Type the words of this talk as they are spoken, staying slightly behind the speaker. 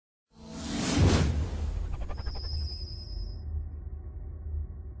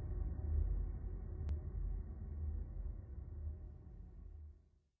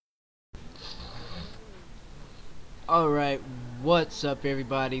Alright, what's up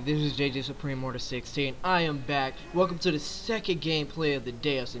everybody? This is JJ Supreme Mortar 16. I am back. Welcome to the second gameplay of the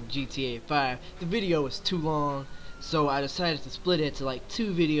day of some GTA 5. The video was too long, so I decided to split it into like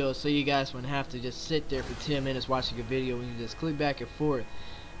two videos so you guys wouldn't have to just sit there for 10 minutes watching a video when you just click back and forth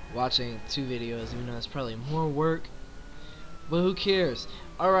watching two videos, even though it's probably more work. But who cares?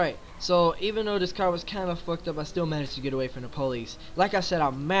 Alright, so even though this car was kind of fucked up, I still managed to get away from the police. Like I said, I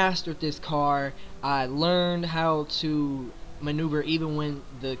mastered this car. I learned how to maneuver even when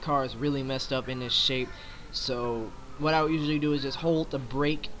the car is really messed up in this shape. So what I would usually do is just hold the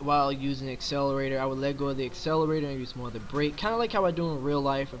brake while using the accelerator. I would let go of the accelerator and use more of the brake. Kind of like how I do in real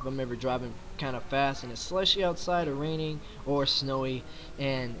life if I'm ever driving kind of fast and it's slushy outside or raining or snowy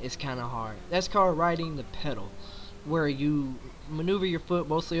and it's kind of hard. That's called riding the pedal, where you maneuver your foot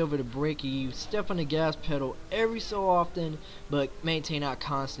mostly over the brake. You step on the gas pedal every so often, but maintain a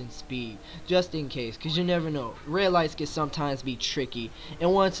constant speed just in case, because you never know. Red lights can sometimes be tricky,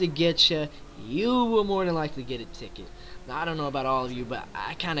 and once it gets you, you will more than likely get a ticket. Now I don't know about all of you, but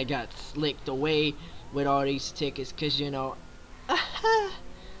I kind of got slicked away with all these tickets, because you know,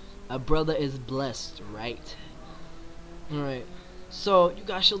 a brother is blessed, right? Alright, so you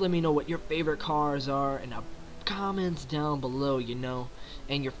guys should let me know what your favorite cars are in the comments down below, you know,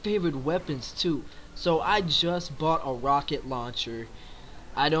 and your favorite weapons too. So I just bought a rocket launcher.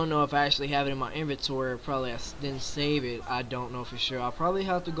 I don't know if I actually have it in my inventory. Probably I didn't save it. I don't know for sure. I'll probably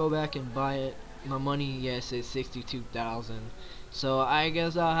have to go back and buy it. My money, yes, is 62,000. So I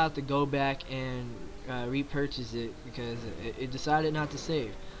guess I'll have to go back and repurchase it because it decided not to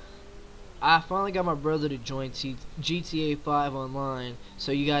save. I finally got my brother to join GTA 5 online,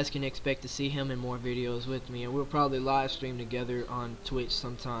 so you guys can expect to see him in more videos with me, and we'll probably live stream together on Twitch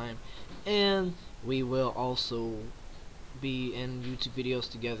sometime, and we will also be in YouTube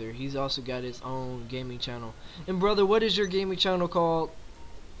videos together. He's also got his own gaming channel. And brother, what is your gaming channel called?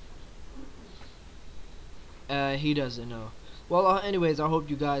 He doesn't know. Well, anyways, I hope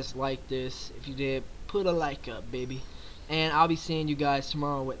you guys liked this. If you did, put a like up, baby. And I'll be seeing you guys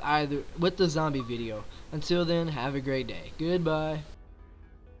tomorrow with the zombie video. Until then, have a great day. Goodbye.